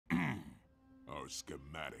our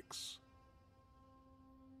schematics.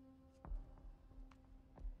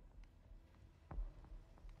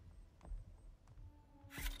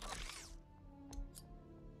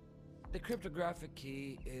 The cryptographic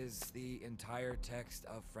key is the entire text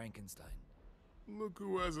of Frankenstein. Look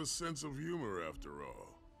who has a sense of humor after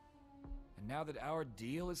all. And now that our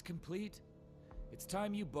deal is complete, it's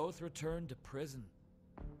time you both return to prison.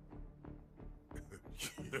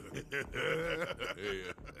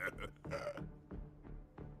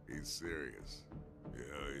 He's serious. Yeah,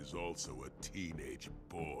 he's also a teenage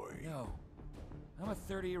boy. No. I'm a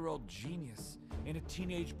 30-year-old genius in a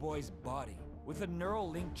teenage boy's body with a neural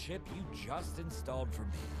link chip you just installed for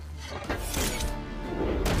me.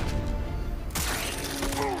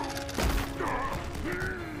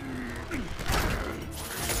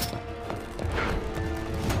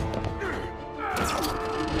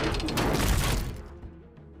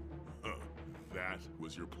 That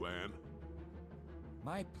was your plan?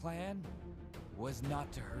 My plan was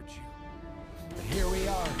not to hurt you. But here we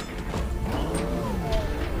are.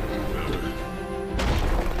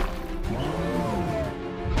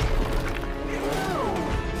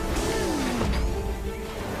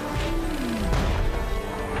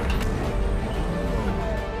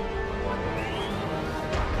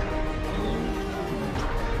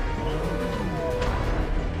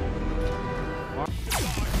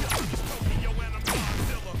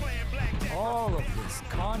 All of this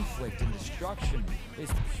conflict and destruction is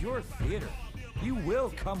pure theater. You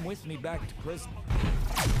will come with me back to prison.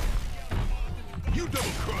 You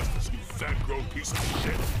double-crossed us, you fat-grown piece of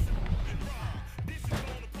shit!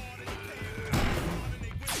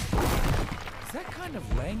 Is that kind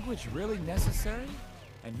of language really necessary?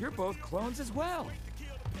 And you're both clones as well.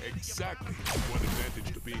 Exactly. One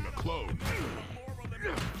advantage to being a clone.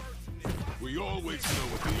 We always know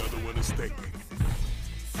what the other one is thinking.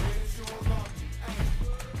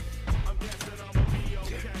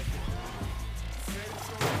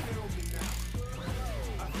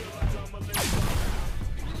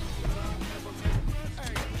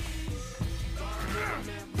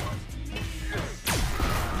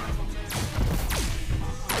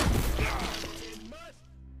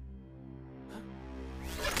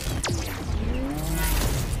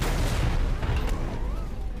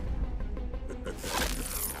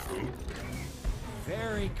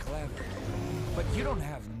 Very clever. But you don't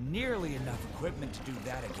have nearly enough equipment to do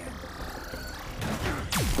that again.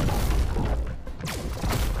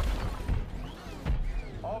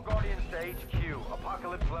 All Guardians to HQ.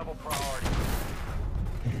 Apocalypse level priority.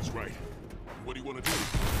 He's right. What do you want to do?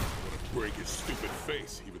 Want to break his stupid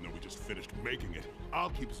face, even though we just finished making it.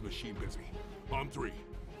 I'll keep his machine busy. On 3.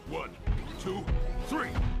 1, 2, 3!